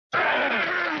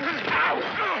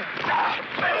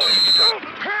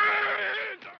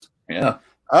Yeah.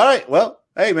 All right. Well,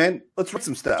 hey, man, let's read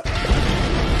some stuff.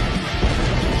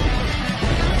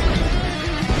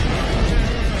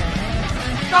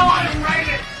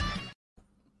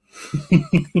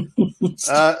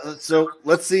 So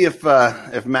let's see if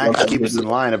Max can keep us in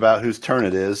line about whose turn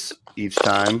it is each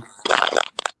time.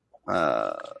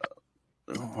 Wrong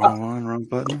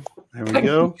button. There we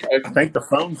go. I think the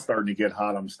phone's starting to get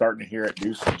hot. I'm starting to hear it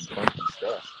do some funky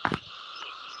stuff.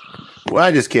 Well,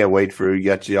 I just can't wait for you.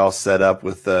 Got you all set up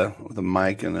with a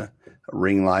mic and a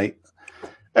ring light.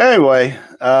 Anyway,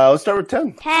 let's start with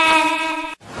 10.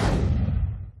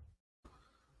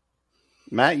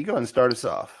 Matt, you go ahead and start us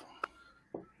off.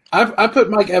 I put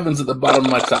Mike Evans at the bottom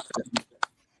of my top 10.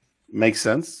 Makes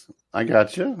sense. I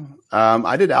got you.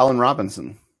 I did Allen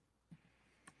Robinson.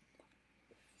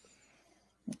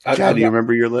 Chad, do you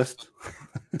remember your list?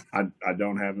 I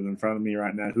don't have it in front of me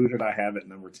right now. Who did I have at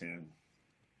number 10?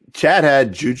 Chad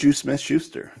had Juju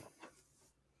Smith-Schuster.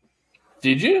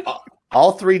 Did you?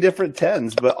 All three different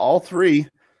 10s, but all three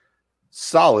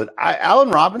solid.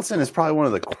 Allen Robinson is probably one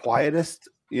of the quietest.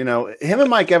 You know, him and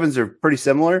Mike Evans are pretty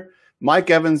similar. Mike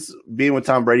Evans, being with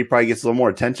Tom Brady, probably gets a little more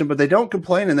attention, but they don't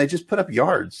complain, and they just put up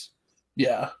yards.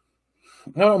 Yeah.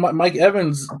 No, Mike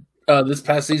Evans this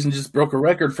past season just broke a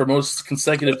record for most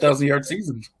consecutive 1,000-yard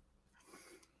seasons.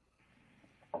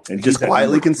 And just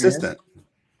quietly consistent.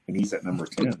 And he's at number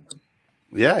 10.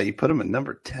 Yeah, you put him at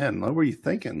number 10. What were you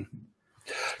thinking?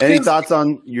 Any thoughts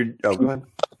on your – oh, go ahead.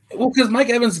 Well, because Mike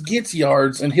Evans gets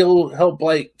yards, and he'll help,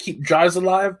 like, keep drives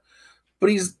alive, but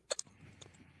he's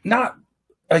not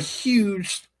a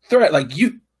huge threat. Like,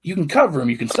 you can cover him.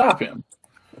 You can stop him.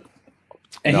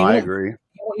 And I agree.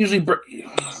 Usually,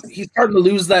 he's starting to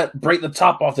lose that break the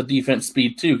top off the defense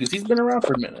speed too, because he's been around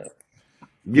for a minute.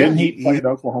 Yeah, he played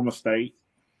Oklahoma State.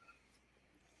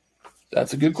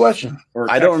 That's a good question.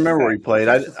 I don't remember where he played.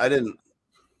 I don't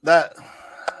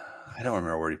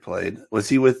remember where he played. Was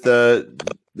he with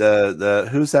the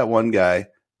who's that one guy?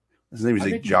 His name was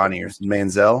like Johnny or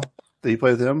Manziel. Did he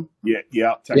play with him?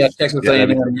 Yeah. Texas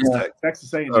A&M.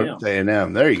 Texas A&M.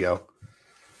 A&M. There you go.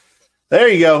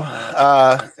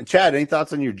 Chad, any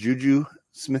thoughts on your Juju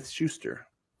Smith-Schuster?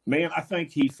 Man, I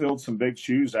think he filled some big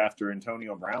shoes after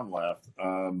Antonio Brown left.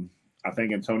 I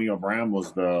think Antonio Brown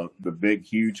was the big,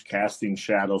 huge casting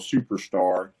shadow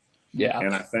superstar. Yeah.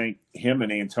 And I think him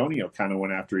and Antonio kind of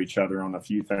went after each other on a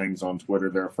few things on Twitter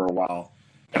there for a while.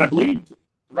 And I believe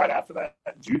right after that,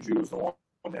 Juju was the one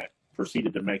that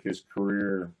proceeded to make his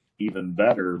career even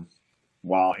better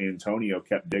while Antonio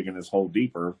kept digging his hole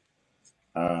deeper.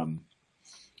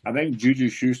 I think Juju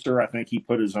Schuster, I think he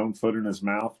put his own foot in his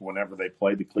mouth whenever they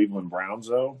played the Cleveland Browns,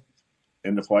 though,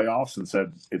 in the playoffs and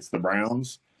said, it's the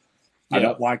Browns. Yeah. I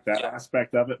don't like that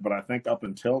aspect of it, but I think up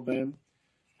until then,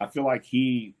 I feel like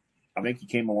he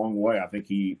came a long way. I think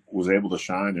he was able to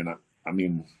shine, and I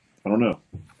don't know.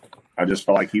 I just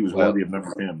felt like he was worthy of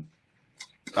number 10.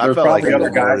 I felt like the other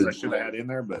guys I should have had in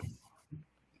there, but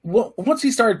once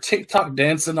he started TikTok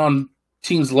dancing on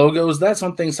teams' logos, that's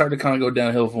when things started to kind of go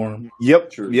downhill for him.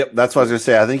 Yep. That's what I was going to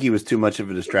say. I think he was too much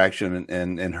of a distraction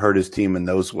and hurt his team in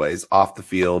those ways, off the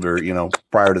field or,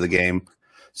 prior to the game.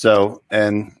 So,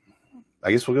 and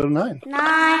I guess we'll go to 9.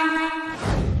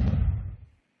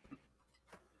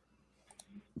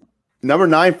 Number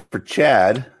 9 for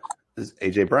Chad is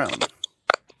A.J. Brown.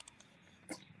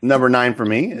 Number 9 for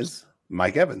me is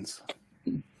Mike Evans.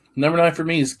 Number 9 for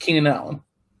me is Keenan Allen.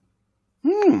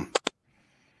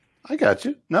 I got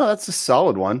you. No, that's a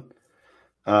solid one.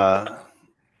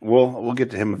 We'll get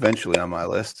to him eventually on my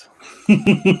list.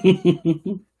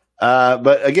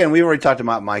 But again, we already talked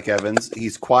about Mike Evans.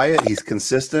 He's quiet, he's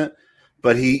consistent,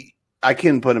 but I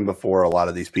couldn't put him before a lot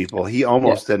of these people. He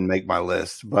almost didn't make my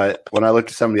list, but when I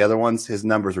looked at some of the other ones, his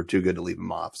numbers were too good to leave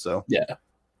him off. So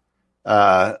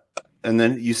and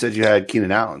then you said you had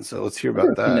Keenan Allen, so let's hear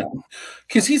about that.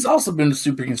 Because he's also been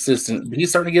super consistent, but he's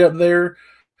starting to get up there.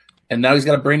 And now he's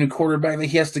got a brand new quarterback that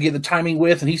he has to get the timing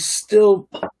with, and he's still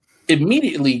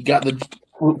immediately got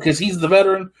because he's the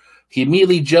veteran. He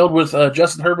immediately gelled with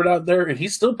Justin Herbert out there, and he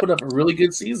still put up a really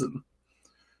good season.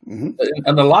 Mm-hmm.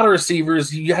 And a lot of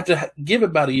receivers, you have to give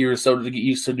about a year or so to get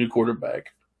used to a new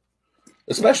quarterback,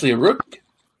 especially a rookie.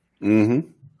 Mm-hmm.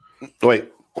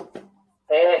 Wait.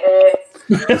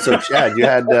 So, Chad, you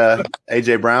had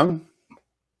A.J. Brown?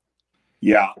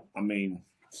 Yeah,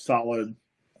 solid,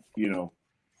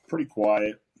 pretty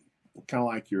quiet, kind of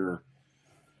like your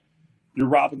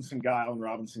Robinson guy, Allen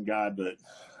Robinson guy, but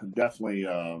definitely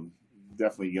young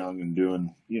and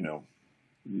doing,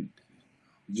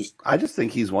 I just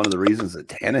think he's one of the reasons that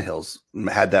Tannehill's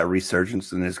had that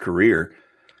resurgence in his career.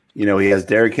 You know, he has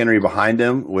Derrick Henry behind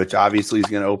him, which obviously is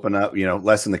going to open up,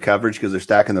 lessen the coverage because they're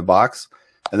stacking the box.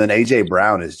 And then A.J.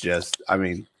 Brown is just, I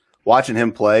mean, watching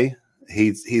him play,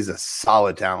 he's a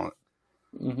solid talent.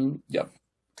 Mm-hmm. Yep.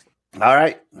 All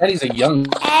right. And he's a young.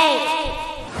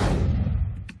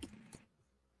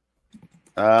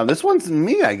 This one's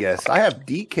me, I guess. I have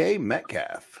DK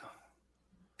Metcalf.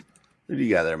 Who do you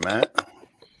got there, Matt?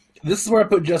 This is where I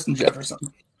put Justin Jefferson.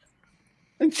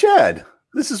 And Chad,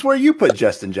 this is where you put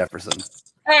Justin Jefferson.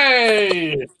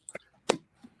 Hey!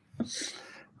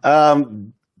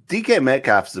 DK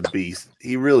Metcalf's a beast.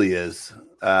 He really is.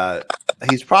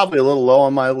 He's probably a little low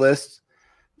on my list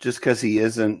just because he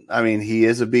isn't. I mean, he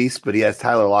is a beast, but he has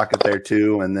Tyler Lockett there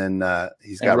too, and then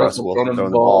he's got Russell Wilson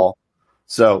throwing the ball.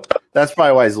 So that's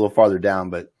probably why he's a little farther down.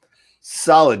 But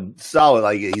solid.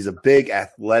 Like he's a big,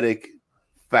 athletic,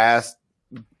 fast,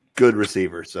 good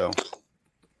receiver. So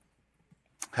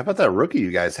how about that rookie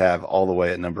you guys have all the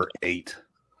way at number 8?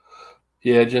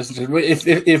 Yeah, Justin.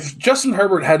 If Justin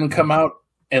Herbert hadn't come out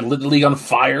and lit the league on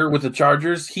fire with the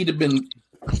Chargers, he would have been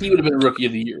rookie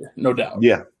of the year, no doubt.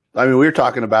 Yeah. I mean, we were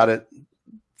talking about it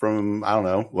from, I don't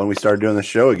know, when we started doing the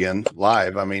show again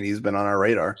live. I mean, he's been on our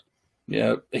radar.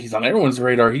 Yeah, he's on everyone's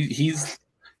radar. He's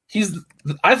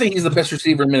I think he's the best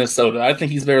receiver in Minnesota. I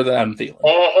think he's better than Adam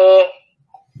Thielen.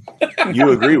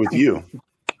 You agree with you.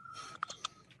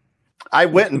 I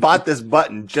went and bought this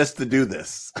button just to do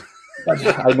this.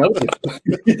 I know.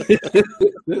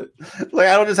 Like,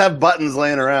 I don't just have buttons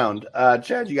laying around.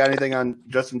 Chad, you got anything on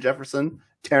Justin Jefferson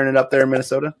tearing it up there in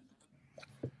Minnesota?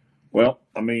 Well,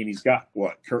 I mean, he's got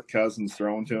Kirk Cousins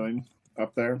throwing to him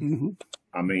up there. Mm-hmm.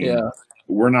 I mean,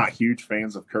 we're not huge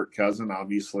fans of Kirk Cousins.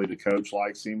 Obviously, the coach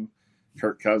likes him.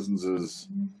 Kirk Cousins is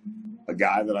a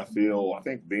guy that I think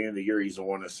at the end of the year, he's the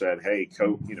one that said, hey,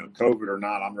 COVID or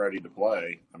not, I'm ready to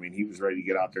play. I mean, he was ready to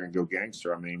get out there and go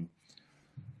gangster. I mean,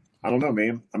 I don't know,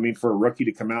 man. I mean, for a rookie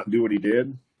to come out and do what he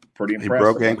did, pretty impressive. He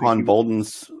broke Anquan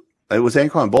Bolden's – it was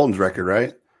Anquan Bolden's record,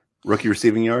 right? Rookie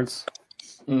receiving yards.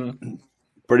 Mm.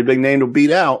 Pretty big name to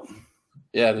beat out.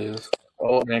 Yeah, it is.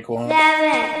 Oh, Anquan.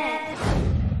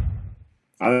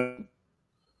 I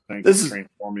think this is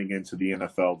transforming into the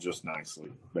NFL just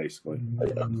nicely, basically.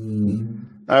 All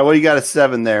right, what do you got at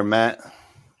 7 there, Matt?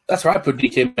 That's where I put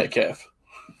DK Metcalf.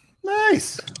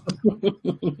 Nice.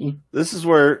 This is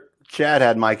where Chad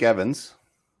had Mike Evans,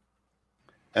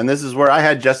 and this is where I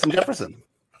had Justin Jefferson.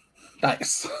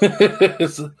 Nice.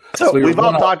 So we've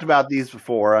all talked about these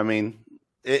before. I mean,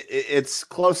 it's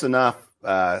close enough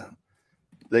that,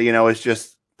 it's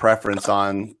just preference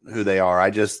on who they are.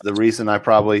 The reason I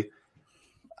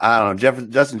don't know,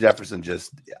 Justin Jefferson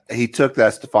he took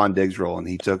that Stephon Diggs role and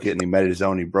he took it and he made it his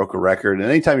own. He broke a record. And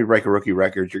anytime you break a rookie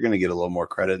record, you're going to get a little more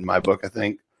credit in my book, I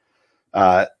think.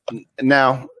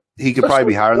 Now, he could probably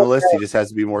be higher on the list. He just has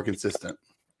to be more consistent.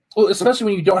 Well, especially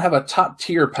when you don't have a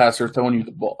top-tier passer throwing you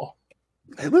the ball.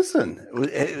 Hey, listen,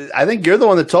 I think you're the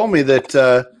one that told me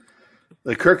that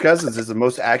Kirk Cousins is the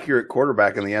most accurate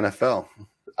quarterback in the NFL.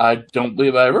 I don't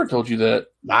believe I ever told you that.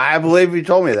 I believe you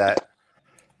told me that.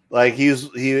 Like, he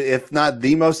if not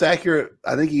the most accurate,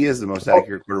 I think he is the most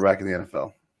accurate quarterback in the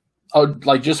NFL. Oh,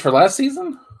 like just for last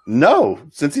season? No,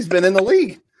 since he's been in the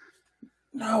league.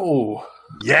 No.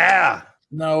 Yeah.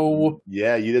 No.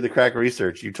 Yeah, you did the crack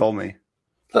research. You told me.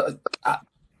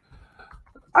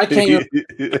 I can't.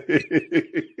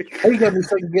 I got me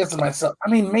second guessing myself. I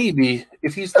mean, maybe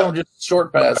if he's throwing just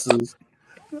short passes.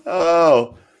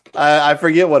 Oh, I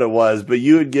forget what it was, but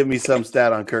you would give me some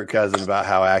stat on Kirk Cousins about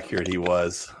how accurate he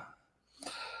was.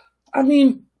 I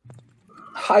mean,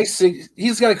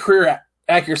 he's got a career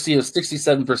accuracy of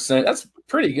 67%. That's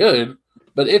pretty good,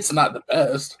 but it's not the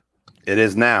best. It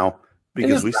is now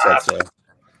because we said so.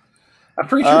 I'm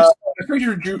pretty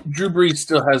sure Drew Brees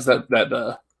still has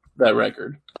that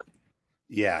record.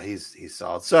 Yeah, he's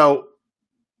solid. So,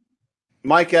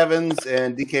 Mike Evans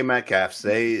and DK Metcalf,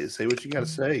 say what you got to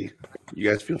say. You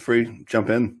guys feel free to jump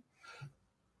in.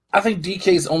 I think DK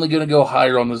is only going to go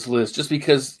higher on this list just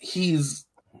because he's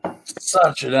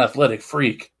such an athletic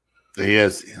freak. He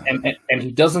is, and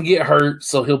he doesn't get hurt,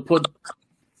 so he'll put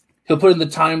in the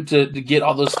time to get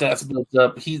all those stats built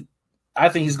up. I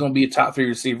think he's going to be a top 3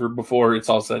 receiver before it's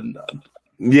all said and done.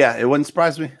 Yeah, it wouldn't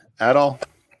surprise me at all.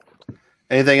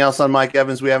 Anything else on Mike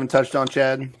Evans we haven't touched on,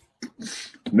 Chad?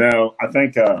 No, I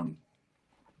think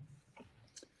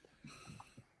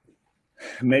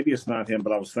maybe it's not him,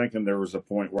 but I was thinking there was a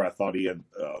point where I thought he had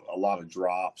a lot of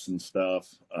drops and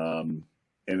stuff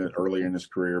earlier in his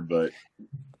career, but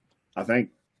I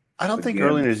don't think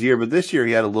early in his year, but this year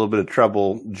he had a little bit of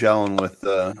trouble gelling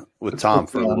with Tom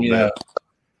for a little bit.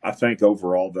 I think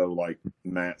overall, though, like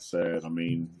Matt said, I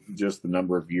mean, just the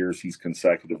number of years he's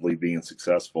consecutively being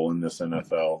successful in this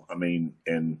NFL. I mean,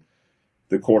 and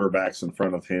the quarterbacks in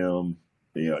front of him,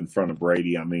 in front of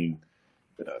Brady. I mean,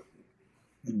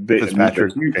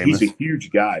 he's a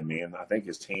huge guy, man. I think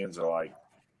his hands are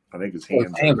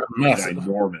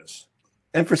enormous.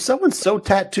 And for someone so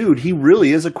tattooed, he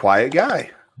really is a quiet guy.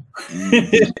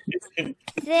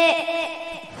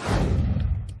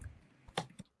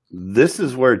 This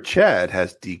is where Chad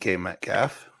has DK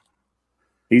Metcalf.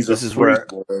 He's a freak.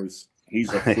 He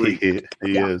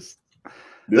is.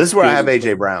 This is where I have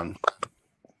AJ Brown.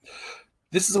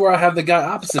 This is where I have the guy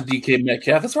opposite DK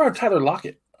Metcalf. This is where I have Tyler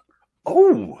Lockett.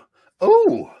 Oh.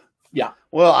 Yeah.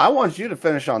 Well, I want you to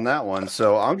finish on that one,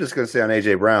 so I'm just going to say on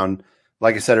AJ Brown.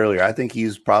 Like I said earlier, I think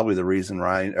he's probably the reason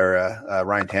Ryan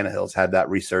Tannehill's had that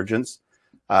resurgence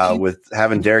with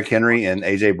having Derrick Henry and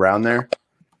AJ Brown there.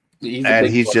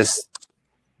 He's just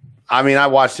 – I mean, I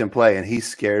watched him play, and he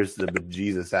scares the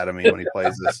bejesus out of me when he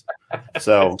plays this.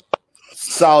 So,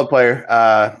 solid player.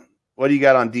 What do you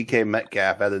got on DK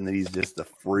Metcalf other than he's just a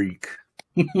freak?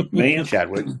 Man,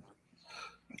 Chadwick.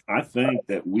 I think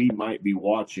that we might be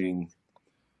watching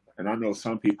 – and I know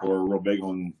some people are real big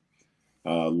on –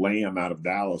 Lamb out of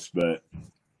Dallas, but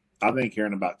I think here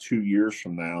in about 2 years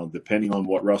from now, depending on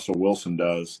what Russell Wilson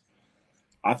does,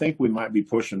 I think we might be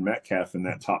pushing Metcalf in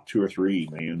that top 2 or 3,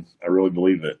 man. I really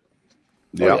believe it.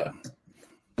 Yeah.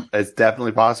 It's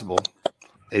definitely possible.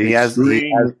 And he has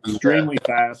extremely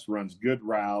fast, runs good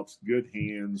routes, good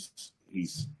hands.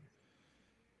 He's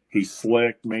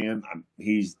slick, man.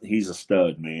 He's a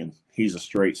stud, man. He's a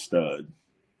straight stud.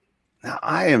 Now,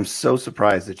 I am so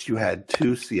surprised that you had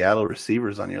 2 Seattle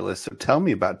receivers on your list. So tell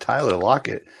me about Tyler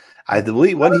Lockett. I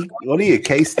believe, wasn't he a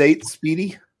K-State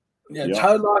speedy? Yeah,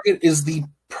 Tyler Lockett is the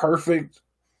perfect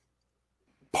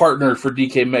partner for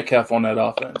DK Metcalf on that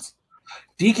offense.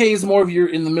 DK is more of your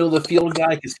in the middle of the field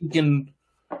guy because he can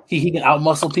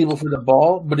outmuscle people for the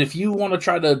ball. But if you want to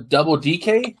try to double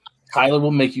DK, Tyler will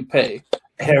make you pay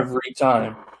every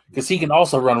time because he can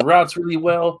also run routes really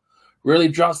well, really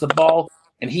drops the ball.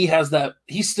 And he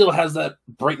still has that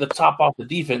break the top off the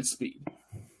defense speed.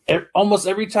 Almost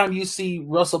every time you see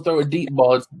Russell throw a deep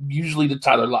ball, it's usually to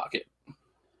Tyler Lockett.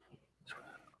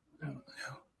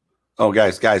 Oh,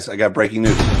 guys, I got breaking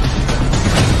news.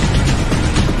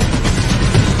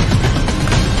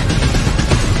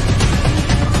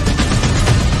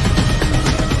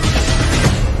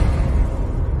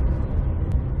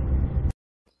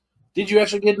 Did you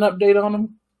actually get an update on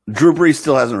him? Drew Brees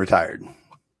still hasn't retired.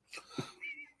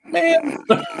 Man,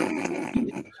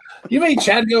 you made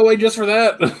Chad go away just for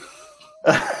that.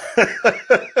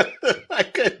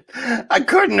 I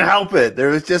couldn't help it. There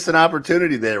was just an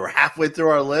opportunity there. We're halfway through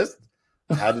our list.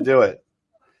 I had to do it.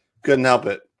 Couldn't help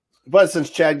it. But since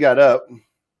Chad got up,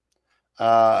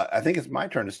 I think it's my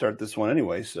turn to start this one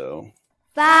anyway. So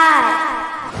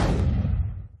 5.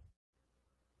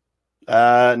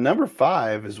 Number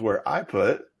 5 is where I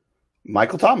put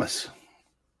Michael Thomas.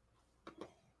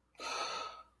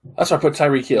 That's where I put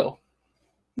Tyreek Hill.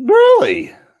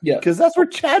 Really? Yeah. Because that's where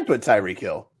Chad put Tyreek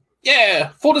Hill. Yeah.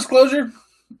 Full disclosure,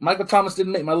 Michael Thomas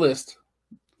didn't make my list.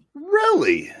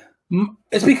 Really?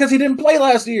 It's because he didn't play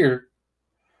last year.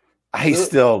 He's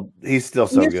still so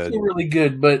good. Still really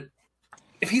good, but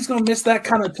if he's going to miss that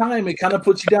kind of time, it kind of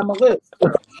puts you down the list.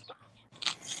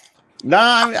 No,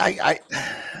 I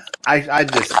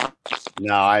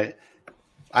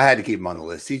had to keep him on the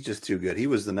list. He's just too good. He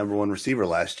was the number 1 receiver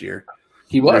last year.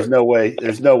 He was.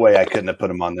 There's no way I couldn't have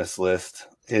put him on this list.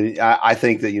 And I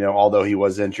think that, although he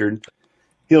was injured,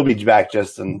 he'll be back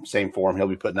just in same form. He'll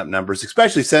be putting up numbers,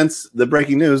 especially since the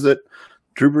breaking news that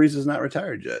Drew Brees is not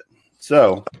retired yet.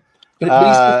 So,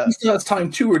 but he still has time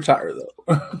to retire,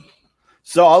 though.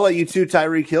 So I'll let you 2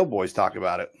 Tyreek Hill boys talk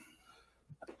about it.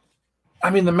 I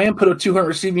mean, the man put up 200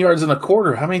 receiving yards in a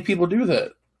quarter. How many people do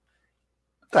that?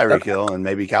 Tyreek Hill and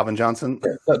maybe Calvin Johnson.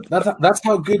 That's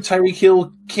how good Tyreek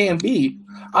Hill can be.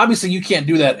 Obviously, you can't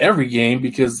do that every game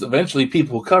because eventually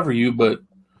people will cover you. But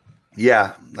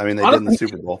yeah, I mean, they did in the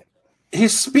Super Bowl.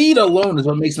 His speed alone is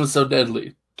what makes him so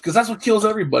deadly because that's what kills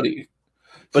everybody.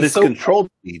 But it's controlled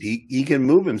speed. He can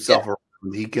move himself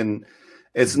around. He can.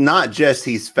 It's not just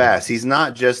he's fast. He's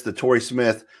not just the Torrey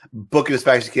Smith book it as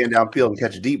fast as you can downfield and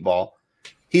catch a deep ball.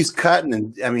 He's cutting,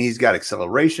 and I mean, he's got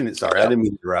acceleration. Sorry, I didn't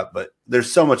mean to interrupt, but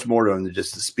there's so much more to him than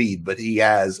just the speed. But he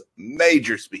has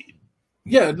major speed.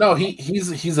 Yeah, no,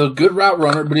 he's a good route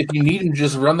runner. But if you need him to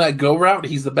just run that go route,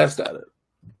 he's the best at it.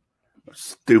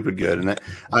 Stupid good. And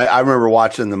I remember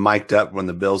watching the mic'd up when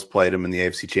the Bills played him in the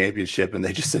AFC Championship, and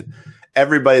they just said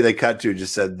everybody they cut to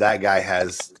just said that guy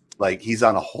has Like he's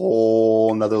on a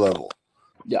whole another level.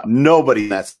 Yeah. Nobody in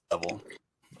that level.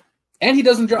 And he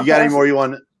doesn't drop. You got any more you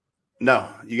want? No.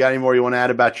 You got any more you want to add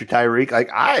about your Tyreek?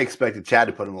 Like I expected Chad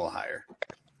to put him a little higher.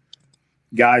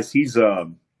 Guys, he's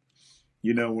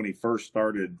you know, when he first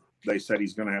started, they said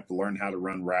he's going to have to learn how to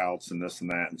run routes and this and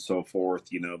that and so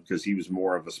forth, you know, because he was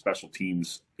more of a special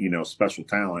teams, you know, special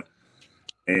talent.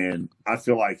 And I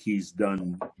feel like he's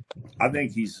done. I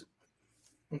think he's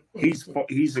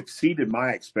exceeded my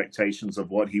expectations of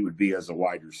what he would be as a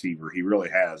wide receiver. He really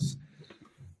has.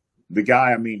 The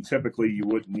guy, I mean, typically you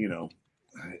wouldn't, you know,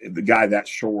 the guy that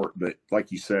short, but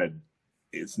like you said,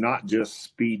 it's not just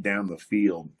speed down the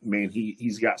field. Man,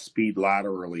 he's got speed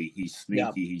laterally. He's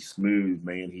sneaky. He's smooth,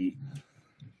 man.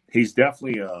 He's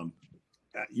definitely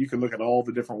you can look at all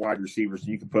the different wide receivers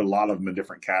and you can put a lot of them in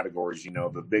different categories. You know,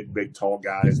 the big, tall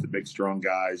guys, the big, strong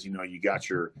guys. You know, you got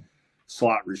your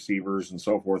slot receivers and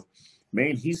so forth.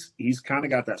 Man, he's kind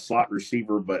of got that slot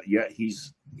receiver, but yet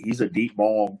he's a deep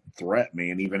ball threat,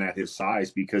 man, even at his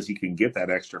size, because he can get that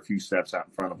extra few steps out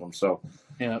in front of him. So,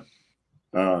 yeah,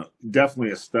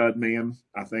 definitely a stud, man.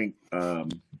 I think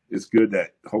it's good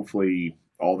that hopefully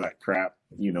all that crap,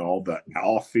 you know, all the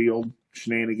off-field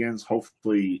shenanigans,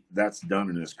 hopefully that's done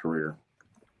in his career.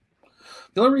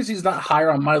 The only reason he's not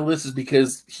higher on my list is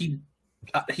because he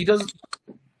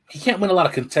can't win a lot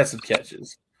of contested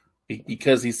catches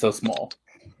because he's so small.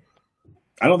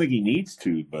 I don't think he needs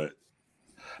to, but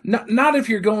not if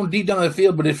you're going deep down the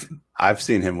field. But if I've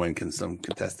seen him win some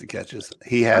contested catches,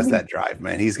 he has that drive,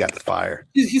 man. He's got the fire.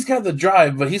 He's got the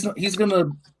drive, but he's going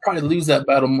to probably lose that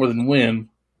battle more than win.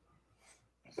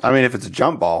 I mean, if it's a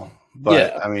jump ball, but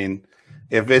yeah. I mean,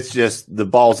 if it's just the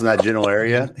balls in that general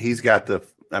area, he's got the.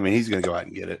 I mean, he's going to go out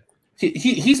and get it.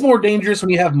 He's more dangerous when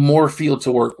you have more field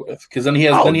to work with, because then he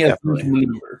has room to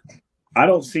maneuver. I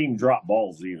don't see him drop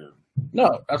balls either.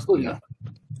 No, absolutely not.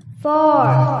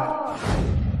 4.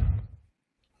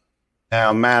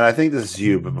 Now, Matt, I think this is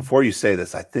you, but before you say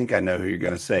this, I think I know who you're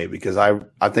going to say, because I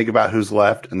think about who's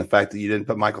left and the fact that you didn't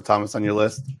put Michael Thomas on your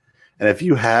list. And if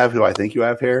you have who I think you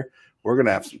have here, we're going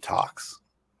to have some talks.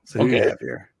 So who do you have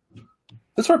here?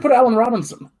 That's where I put Allen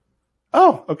Robinson.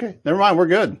 Oh, okay. Never mind. We're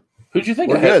good. Who'd you think?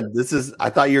 We're good. I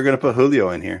thought you were going to put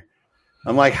Julio in here.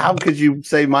 I'm like, how could you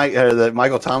say that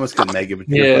Michael Thomas couldn't make it, but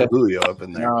you put Julio up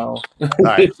in there? No. All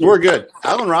right, so we're good.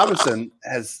 Allen Robinson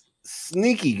has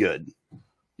sneaky good.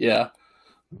 Yeah.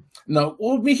 No,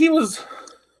 well, I mean,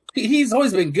 he's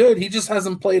always been good. He just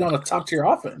hasn't played on a top tier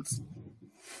offense.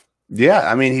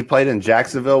 Yeah, I mean, he played in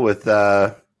Jacksonville with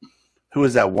who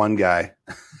was that one guy?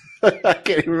 I can't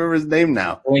even remember his name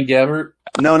now. Blaine Gabbert?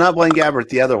 No, not Blaine Gabbert.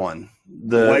 The other one.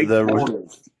 Blake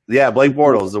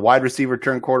Bortles, the wide receiver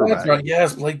turned quarterback. That's right.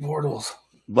 Yes, Blake Bortles.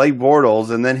 Blake Bortles,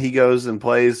 and then he goes and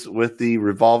plays with the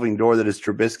revolving door that is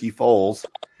Trubisky Foles.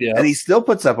 Yeah, and he still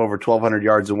puts up over 1,200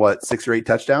 yards and 6 or 8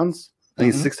 touchdowns. I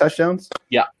think 6 touchdowns.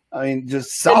 Yeah, I mean,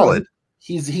 just solid.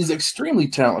 He's extremely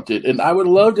talented, and I would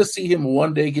love to see him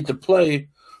one day get to play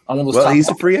on one of those. Well, he's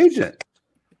a free agent.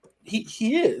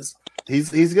 He is.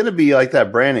 He's going to be like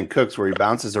that Brandon Cooks, where he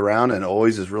bounces around and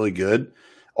always is really good,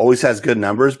 always has good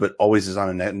numbers, but always is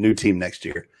on a new team next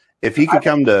year. If he could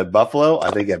come to Buffalo,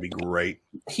 I think that'd be great.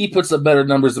 He puts up better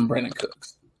numbers than Brandon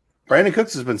Cooks. Brandon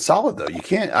Cooks has been solid, though. You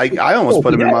can't. I almost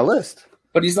put him in my list,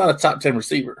 but he's not a top 10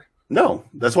 receiver. No,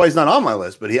 that's why he's not on my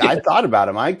list. But I thought about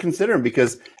him. I consider him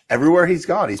because everywhere he's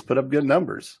gone, he's put up good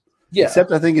numbers. Yeah,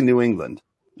 except I think in New England,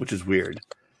 which is weird.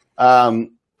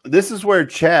 This is where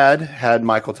Chad had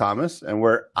Michael Thomas and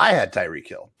where I had Tyreek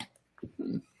Hill.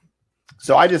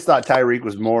 So I just thought Tyreek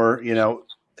was more,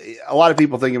 a lot of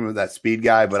people think of him as that speed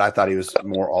guy, but I thought he was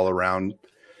more all around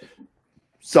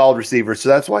solid receiver. So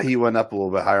that's why he went up a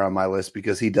little bit higher on my list,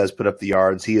 because he does put up the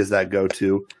yards. He is that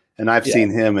go-to. And I've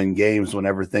seen him in games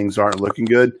whenever things aren't looking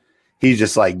good. He's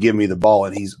just like, give me the ball,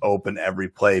 and he's open every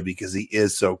play because he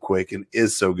is so quick and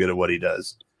is so good at what he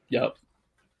does. Yep.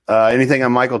 Anything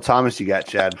on Michael Thomas you got,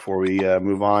 Chad, before we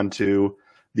move on to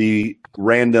the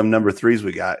random number 3s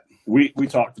we got? We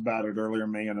talked about it earlier,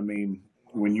 man. I mean,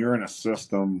 when you're in a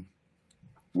system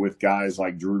with guys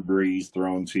like Drew Brees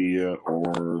thrown to you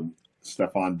or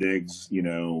Stephon Diggs,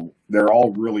 they're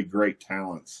all really great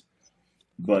talents.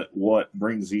 But what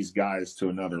brings these guys to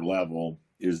another level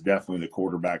is definitely the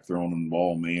quarterback throwing them the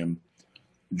ball, man.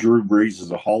 Drew Brees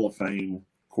is a Hall of Fame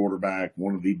quarterback,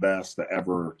 one of the best to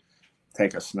ever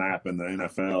take a snap in the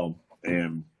NFL.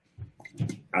 And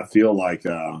I feel like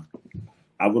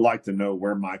I would like to know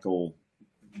where Michael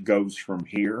goes from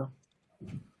here.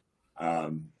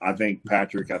 I think,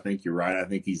 Patrick, you're right. I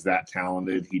think he's that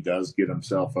talented. He does get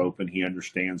himself open. He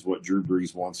understands what Drew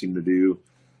Brees wants him to do.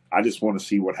 I just want to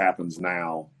see what happens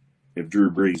now if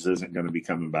Drew Brees isn't going to be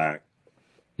coming back.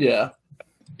 Yeah.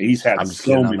 He's had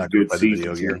so many good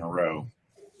seasons here in a row.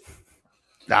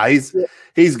 Nah, he's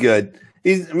good.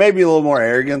 He's maybe a little more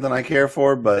arrogant than I care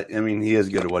for, but I mean, he is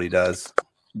good at what he does.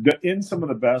 In some of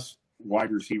the best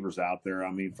wide receivers out there,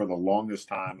 I mean, for the longest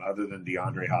time, other than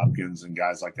DeAndre Hopkins and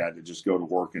guys like that, to just go to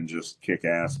work and just kick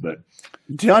ass. But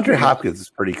DeAndre Hopkins is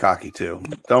pretty cocky too.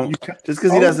 Just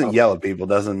because he doesn't yell at people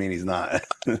doesn't mean he's not.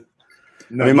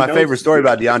 No, I mean, my favorite story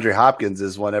about DeAndre Hopkins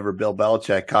is whenever Bill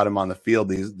Belichick caught him on the field,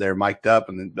 they're mic'd up,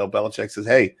 and then Bill Belichick says,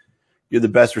 "Hey, you're the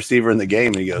best receiver in the game,"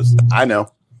 and he goes, "I know."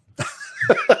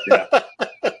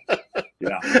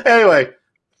 Yeah. Anyway,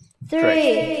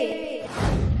 3.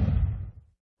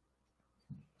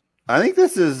 I think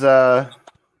this is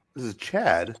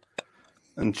Chad,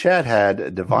 and Chad had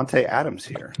Devontae Adams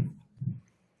here,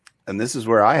 and this is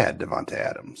where I had Devontae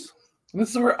Adams.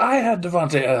 This is where I had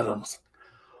Devontae Adams.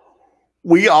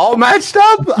 We all matched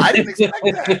up. I didn't expect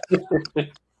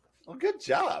that. Well, good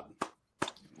job.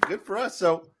 Good for us.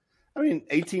 So, I mean,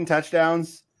 18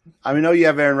 touchdowns. I mean, I know you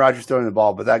have Aaron Rodgers throwing the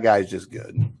ball, but that guy is just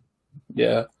good.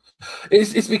 Yeah.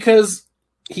 It's because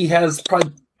he has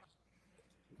probably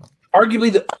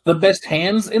arguably the best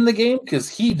hands in the game because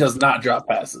he does not drop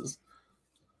passes.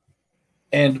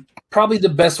 And probably the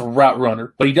best route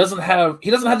runner, but he doesn't have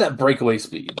that breakaway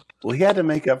speed. Well, he had to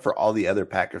make up for all the other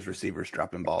Packers receivers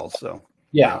dropping balls, so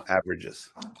yeah, averages.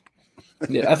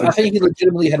 Yeah, I think he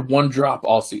legitimately had one drop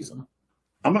all season.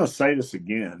 I'm going to say this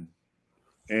again,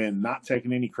 and not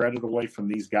taking any credit away from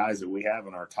these guys that we have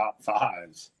in our top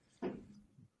fives.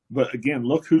 But again,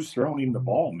 look who's throwing him the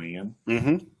ball, man.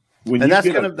 Mm-hmm. And that's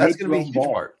gonna be a huge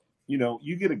part. You know,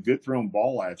 you get a good thrown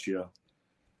ball at you.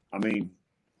 I mean,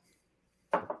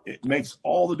 it makes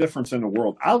all the difference in the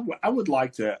world. I would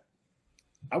like to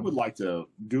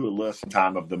do a list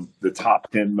sometime of the top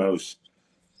 10 most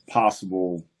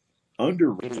possible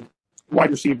underrated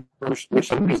wide receivers, which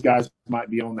some of these guys might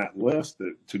be on that list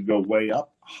to go way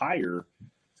up higher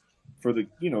for the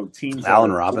teams.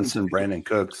 Allen Robinson, Brandon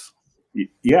Cooks.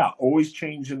 Yeah, always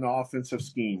changing the offensive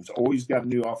schemes. Always got a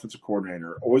new offensive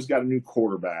coordinator. Always got a new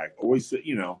quarterback. Always,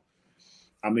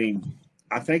 I mean,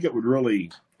 I think it would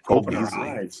really open our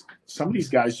eyes. Some of these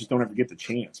guys just don't ever get the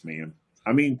chance, man.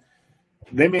 I mean,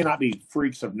 they may not be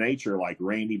freaks of nature like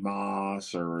Randy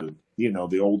Moss or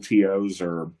the old TOs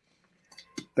or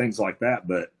things like that,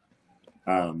 but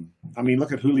I mean,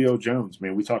 look at Julio Jones,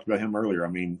 man. We talked about him earlier. I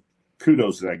mean,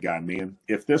 kudos to that guy, man.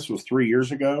 If this was 3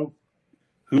 years ago,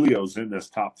 Julio's in this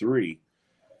top 3.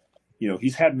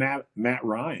 He's had Matt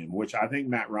Ryan, which I think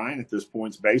Matt Ryan at this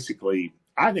point is basically,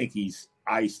 I think he's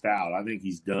iced out. I think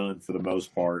he's done for the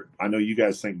most part. I know you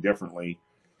guys think differently.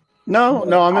 No,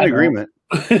 I'm in agreement.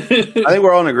 I think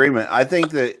we're all in agreement. I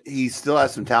think that he still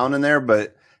has some talent in there,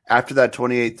 but after that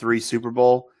 28-3 Super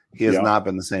Bowl, he has not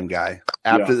been the same guy.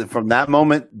 From that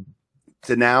moment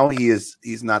to now, he's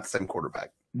not the same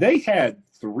quarterback. They had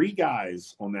 3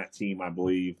 guys on that team, I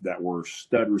believe, that were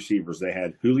stud receivers. They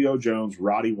had Julio Jones,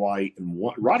 Roddy White, and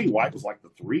Roddy White was like the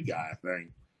 3 guy, I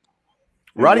think.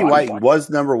 Roddy White was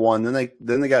number 1.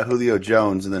 Then they got Julio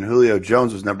Jones, and then Julio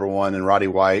Jones was number 1, and Roddy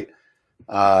White.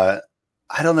 I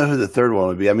don't know who the third one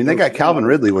would be. I mean, they got Calvin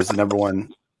Ridley was the number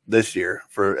 1 this year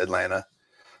for Atlanta,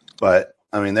 but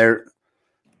I mean, it's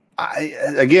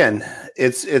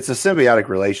a symbiotic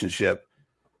relationship.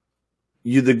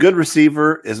 The good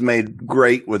receiver is made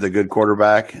great with a good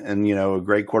quarterback, and a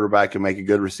great quarterback can make a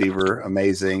good receiver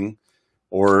amazing,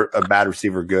 or a bad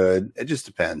receiver good. It just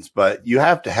depends, but you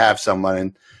have to have someone.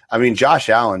 And I mean, Josh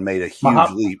Allen made a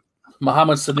huge leap.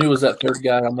 Mohamed Sanu was that third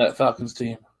guy on that Falcons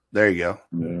team. There you go.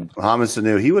 Yeah. Mohamed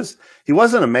Sanu. He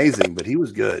wasn't amazing, but he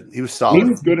was good. He was solid. He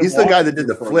was good. He's the guy that did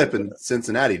the flip in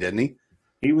Cincinnati, didn't he?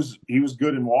 He was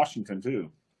good in Washington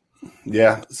too.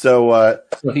 Yeah. So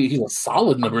he's a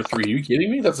solid number 3. Are you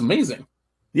kidding me? That's amazing.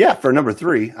 Yeah, for number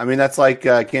 3. I mean, that's like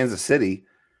Kansas City.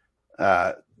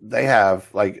 They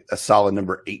have like a solid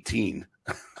number 18.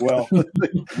 Well,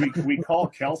 we call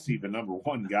Kelsey the number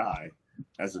 1 guy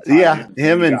as a tight end.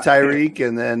 Him and Tyreek,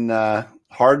 and then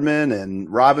Hardman and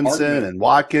Robinson and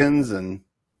Watkins, and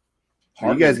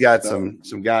you guys got some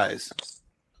guys.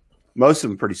 Most of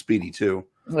them pretty speedy too.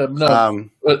 No,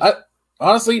 but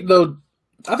honestly, though,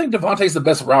 I think Devontae's the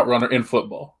best route runner in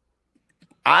football.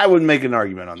 I would make an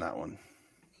argument on that one.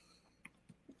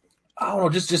 I don't know,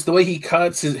 just the way he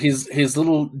cuts his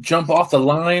little jump off the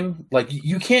line. Like,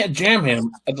 you can't jam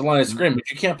him at the line of scrimmage.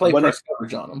 You can't play press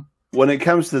coverage on him. When it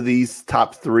comes to these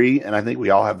top 3, and I think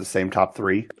we all have the same top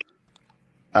 3,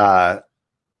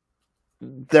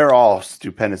 they're all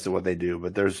stupendous at what they do,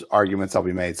 but there's arguments I'll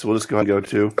be made. So we'll just go and go to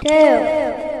 2.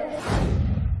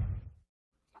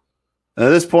 And at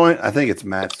this point, I think it's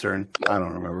Matt's turn. I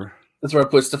don't remember. That's where I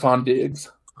put Stephon Diggs.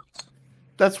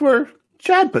 That's where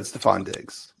Chad put Stephon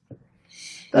Diggs.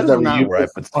 That's not where I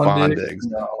put Stephon Diggs.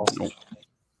 No. Nope.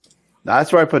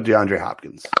 That's where I put DeAndre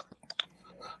Hopkins.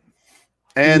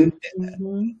 And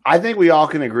I think we all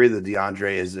can agree that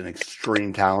DeAndre is an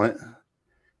extreme talent.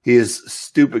 He is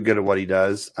stupid good at what he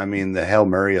does. I mean, the Hail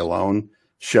Mary alone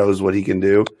shows what he can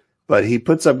do. But he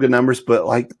puts up good numbers. But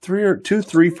like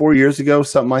 4 years ago,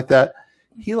 something like that,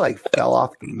 he like fell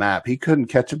off the map. He couldn't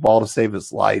catch a ball to save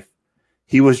his life.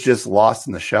 He was just lost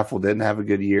in the shuffle, didn't have a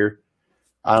good year.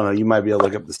 I don't know. You might be able to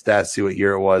look up the stats, see what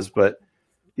year it was. But,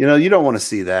 you know, you don't want to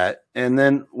see that. And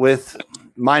then with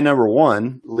my number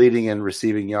one, leading in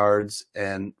receiving yards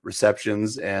and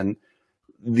receptions and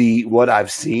what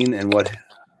I've seen and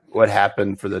what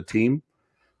happened for the team,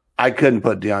 I couldn't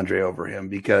put DeAndre over him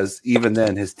because even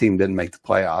then his team didn't make the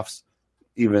playoffs,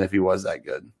 even if he was that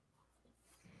good.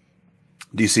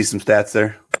 Do you see some stats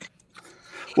there?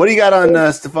 What do you got on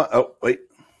Stephon? Oh, wait.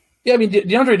 Yeah, I mean,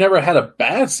 DeAndre never had a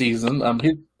bad season. I'm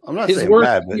not saying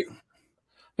bad, but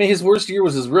his worst year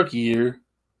was his rookie year.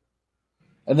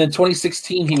 And then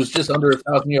 2016, he was just under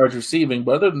 1,000 yards receiving.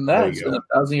 But other than that, he's been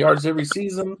 1,000 yards every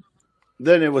season.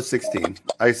 Then it was 16. Like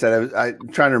I said, I'm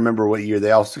trying to remember what year.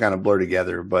 They all kind of blur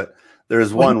together. But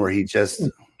there's one where he just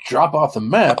drop off the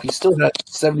map. He still had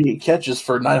 78 catches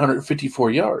for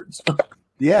 954 yards.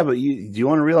 Yeah, but do you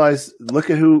want to realize? Look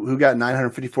at who got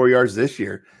 954 yards this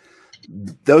year.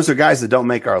 Those are guys that don't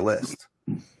make our list.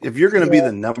 If you're going to be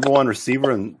the number one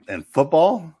receiver in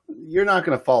football, you're not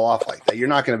going to fall off like that. You're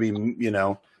not going to be, you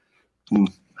know,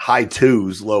 high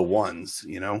twos, low ones.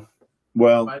 You know.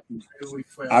 Well,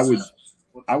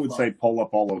 I would say pull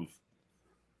up all of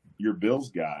your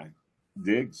Bills guy,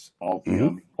 Diggs, all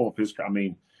pull up his. I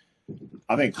mean,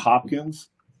 I think Hopkins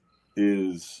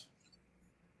is.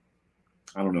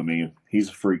 I don't know, man. He's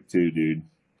a freak too, dude.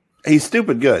 He's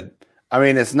stupid good. I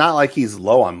mean, it's not like he's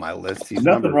low on my list. He's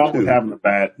nothing wrong with having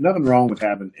Nothing wrong with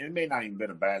having. It may not even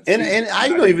been a bad season. And I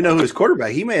don't even know who his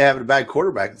quarterback. He may have a bad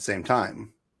quarterback at the same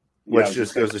time, which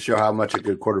just goes to show how much a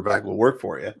good quarterback will work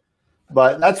for you.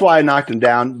 But that's why I knocked him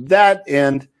down. That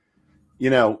and, you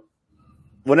know,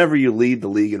 whenever you lead the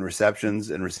league in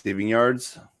receptions and receiving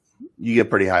yards, you get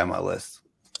pretty high on my list.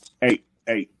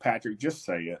 Hey, Patrick, just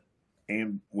say it.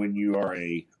 And when you are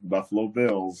a Buffalo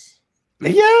Bills,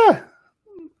 yeah.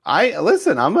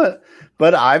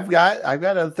 But I've got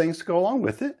other things to go along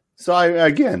with it. So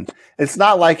it's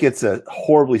not like it's a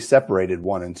horribly separated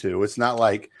 1 and 2. It's not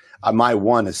like my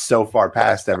one is so far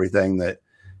past everything that,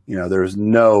 you know, there's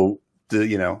no,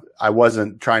 you know, I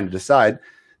wasn't trying to decide.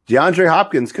 DeAndre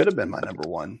Hopkins could have been my number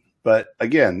one, but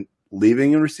again,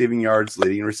 leaving in receiving yards,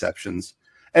 leading in receptions.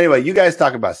 Anyway, you guys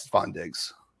talk about Stephon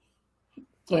Diggs.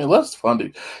 Yeah, that's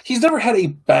fun. He's never had a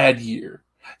bad year.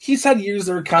 He's had years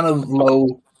that are kind of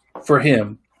low for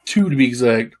him, 2 to be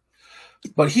exact.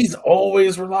 But he's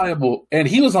always reliable. And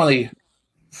he was on a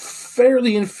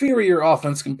fairly inferior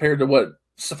offense compared to what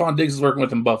Stephon Diggs is working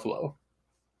with in Buffalo.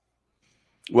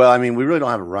 Well, I mean, we really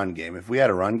don't have a run game. If we had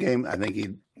a run game, I think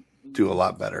he'd do a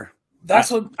lot better.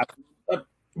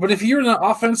 But if you're in an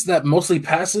offense that mostly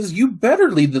passes, you better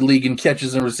lead the league in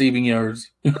catches and receiving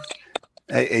yards.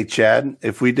 Hey, Chad,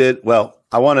 if we did, well,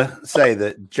 I want to say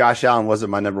that Josh Allen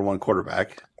wasn't my number one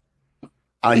quarterback.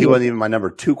 He wasn't even my number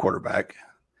 2 quarterback.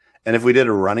 And if we did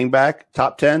a running back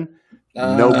top 10,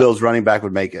 no Bills running back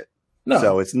would make it. No.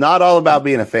 So it's not all about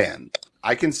being a fan.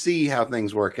 I can see how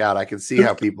things work out. I can see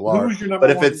how people are.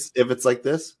 But if it's like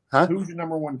this, huh? Who's your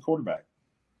number 1 quarterback?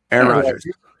 Aaron Rodgers.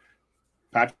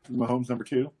 Patrick Mahomes, number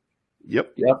 2?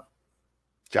 Yep.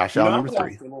 Josh Allen, number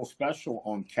 3. A little special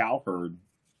on Cowherd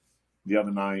the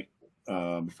other night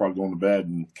before I go to bed,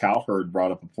 and Cowherd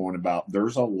brought up a point about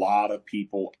there's a lot of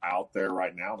people out there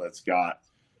right now that's got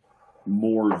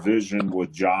more vision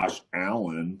with Josh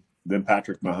Allen than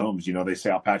Patrick Mahomes. You know, they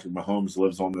say how Patrick Mahomes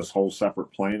lives on this whole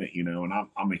separate planet, you know, and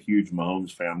I'm a huge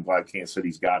Mahomes fan. I'm glad Kansas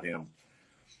City's got him.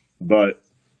 But,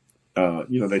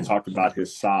 you know, they talked about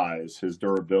his size, his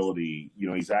durability. You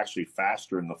know, he's actually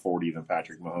faster in the 40 than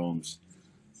Patrick Mahomes.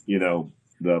 You know,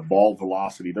 the ball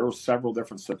velocity. There were several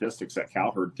different statistics that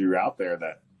Cowherd threw out there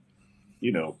that,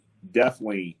 you know,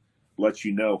 definitely lets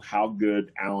you know how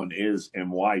good Allen is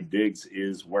and why Diggs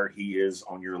is where he is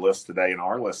on your list today and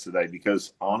our list today.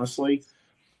 Because honestly,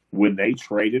 when they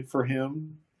traded for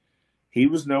him, he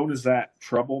was known as that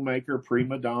troublemaker,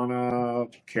 prima donna,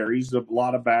 carries a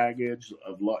lot of baggage,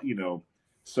 you know.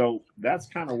 So that's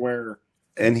kind of where.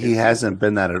 And he hasn't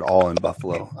been that at all in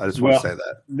Buffalo. I just want to say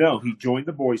that. No, he joined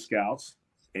the Boy Scouts.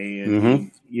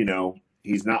 And, you know,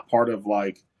 he's not part of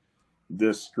like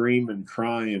this screaming,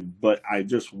 crying, but I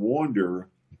just wonder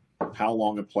how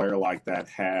long a player like that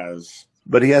has.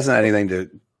 But he hasn't had anything to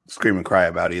scream and cry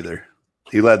about either.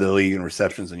 He led the league in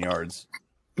receptions and yards.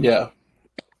 Yeah.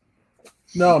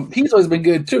 No, he's always been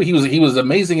good too. He was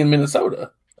amazing in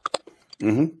Minnesota.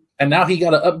 Mm-hmm. And now he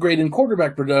got an upgrade in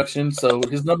quarterback production, so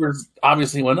his numbers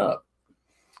obviously went up.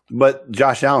 But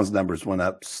Josh Allen's numbers went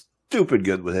up stupid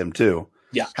good with him too.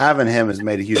 Yeah. Having him has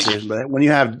made a huge difference. But when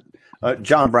you have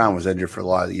John Brown was injured for a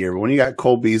lot of the year, but when you got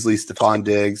Cole Beasley, Stephon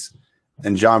Diggs,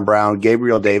 and John Brown,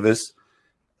 Gabriel Davis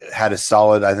had a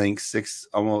solid, I think,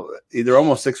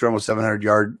 almost 6 or almost 700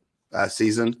 yard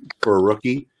season for a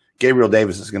rookie. Gabriel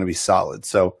Davis is going to be solid.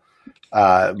 So,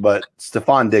 but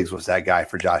Stephon Diggs was that guy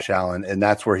for Josh Allen, and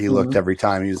that's where he looked every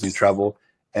time he was in trouble.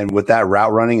 And with that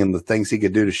route running and the things he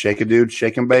could do to shake a dude,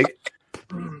 shake and bake,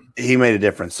 he made a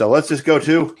difference. So let's just go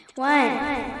to 1.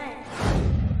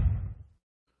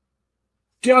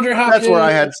 DeAndre Hopkins. That's where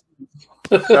I had.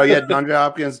 So you had DeAndre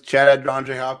Hopkins. Chad had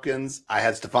DeAndre Hopkins. I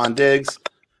had Stephon Diggs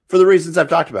for the reasons I've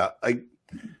talked about. Like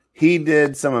he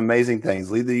did some amazing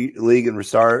things, lead the league in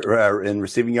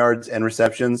receiving yards and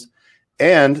receptions,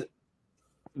 and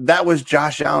that was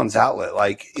Josh Allen's outlet.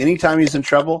 Like anytime he's in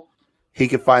trouble, he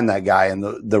could find that guy, and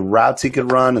the routes he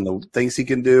could run and the things he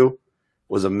can do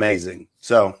was amazing.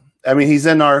 So I mean, he's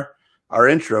in our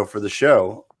intro for the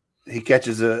show. He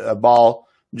catches a ball.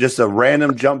 Just a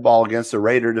random jump ball against a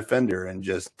Raider defender and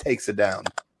just takes it down.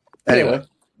 Anyway,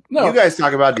 you guys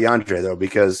talk about DeAndre, though,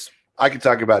 because I could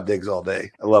talk about Diggs all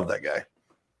day. I love that guy.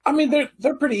 I mean,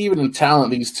 they're pretty even in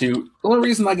talent, these two. The only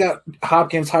reason I got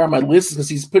Hopkins higher on my list is because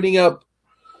he's putting up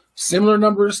similar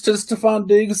numbers to Stephon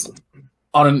Diggs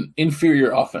on an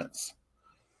inferior offense.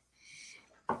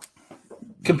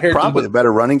 Compared Probably to a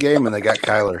better running game, and they got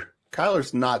Kyler.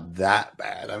 Kyler's not that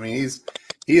bad. I mean,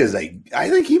 I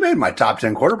think he made my top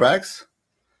 10 quarterbacks.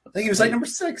 I think he was like number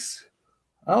 6.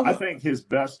 I think his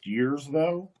best years,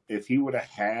 though, if he would have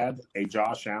had a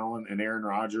Josh Allen, an Aaron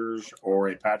Rodgers, or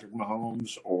a Patrick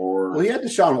Mahomes, or he had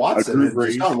Deshaun Watson.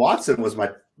 Deshaun Watson was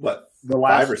my the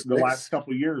 5 or 6. The last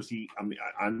couple of years.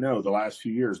 I know the last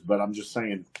few years, but I'm just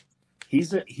saying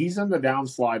he's in the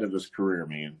downslide of his career,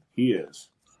 man. He is.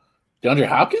 DeAndre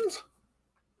Hopkins?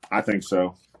 I think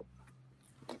so.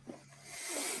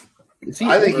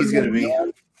 I think he's going to be.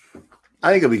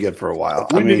 I think he'll be good for a while.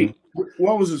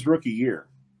 What was his rookie year?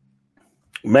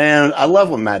 Man, I love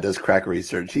when Matt does crack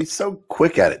research. He's so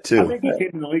quick at it too. I think he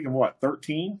came in the league in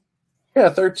 13? Yeah,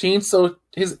 13. So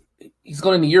he's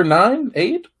going into year 9,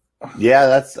 8. Yeah,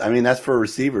 that's for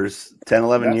receivers. 10,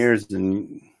 11 years,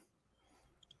 and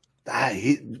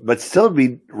but still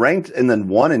be ranked in the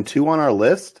 1 and 2 on our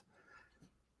list.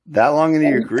 That long into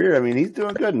your career, I mean, he's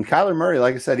doing good. And Kyler Murray,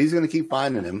 like I said, he's going to keep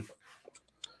finding him.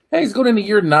 Hey, he's going into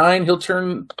year 9. He'll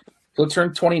turn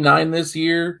 29 this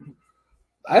year.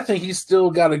 I think he's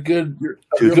still got a good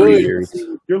 2-3 years.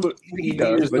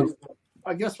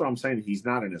 I guess what I'm saying, he's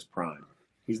not in his prime.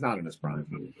 He's not in his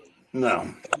prime.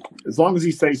 No. As long as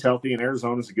he stays healthy, and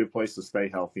Arizona's a good place to stay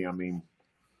healthy. I mean,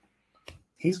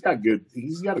 he's got a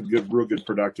real good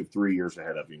productive 3 years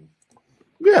ahead of him.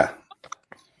 Yeah.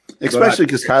 Especially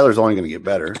because Kyler's only going to get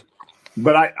better.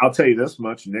 But I'll tell you this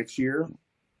much: next year,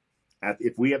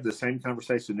 if we have the same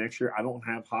conversation next year, I don't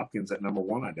have Hopkins at number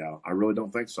 1. I doubt. I really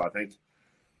don't think so. I think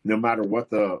no matter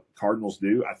what the Cardinals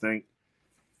do, I think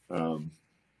I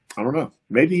don't know.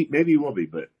 Maybe he will be,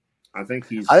 but I think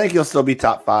he'll still be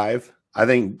top 5. I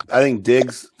think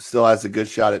Diggs still has a good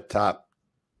shot at top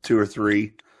 2 or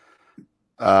 3.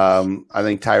 I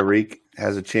think Tyreek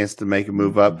has a chance to make a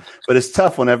move up, but it's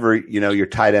tough whenever your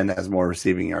tight end has more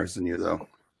receiving yards than you, though.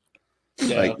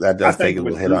 Yeah. Like that does take a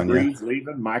little hit on you.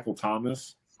 Leaving, Michael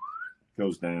Thomas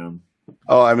goes down.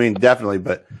 Oh, I mean, definitely,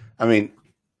 but I mean,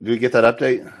 do we get that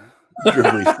update? Drew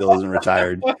Brees still isn't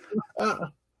retired.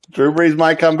 Drew Brees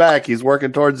might come back. He's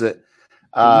working towards it.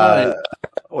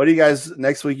 What do you guys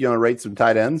next week? You want to rate some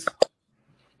tight ends?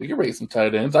 We can rate some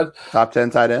tight ends. Top 10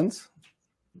 tight ends.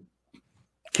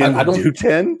 Can we do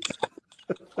 10?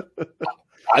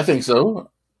 I think so.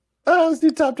 Let's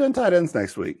do top 10 tight ends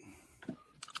next week.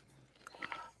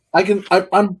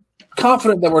 I'm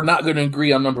confident that we're not going to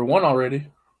agree on number 1 already.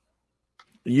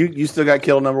 You still got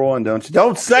Kittle number 1, don't you?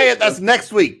 Don't say it. That's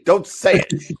next week. Don't say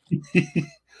it.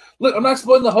 Look, I'm not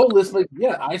spoiling the whole list, but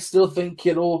yeah, I still think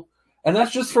Kittle, and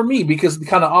that's just for me because the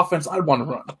kind of offense I want to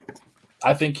run.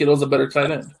 I think Kittle's a better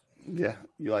tight end. Yeah,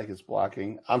 you like his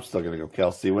blocking. I'm still going to go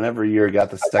Kelsey. Whenever you're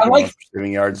got the second most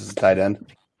receiving yards as a tight end.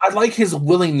 I like his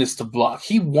willingness to block.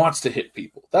 He wants to hit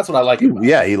people. That's what I like about him.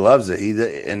 Yeah, he loves it.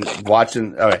 And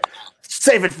watching. All right,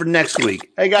 save it for next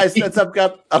week. Hey guys, I've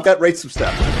got rate some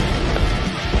stuff.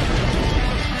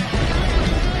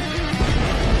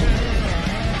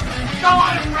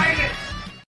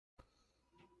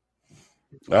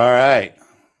 All right.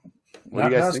 What do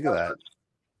you Not guys think of that?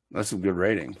 That's some good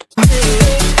rating.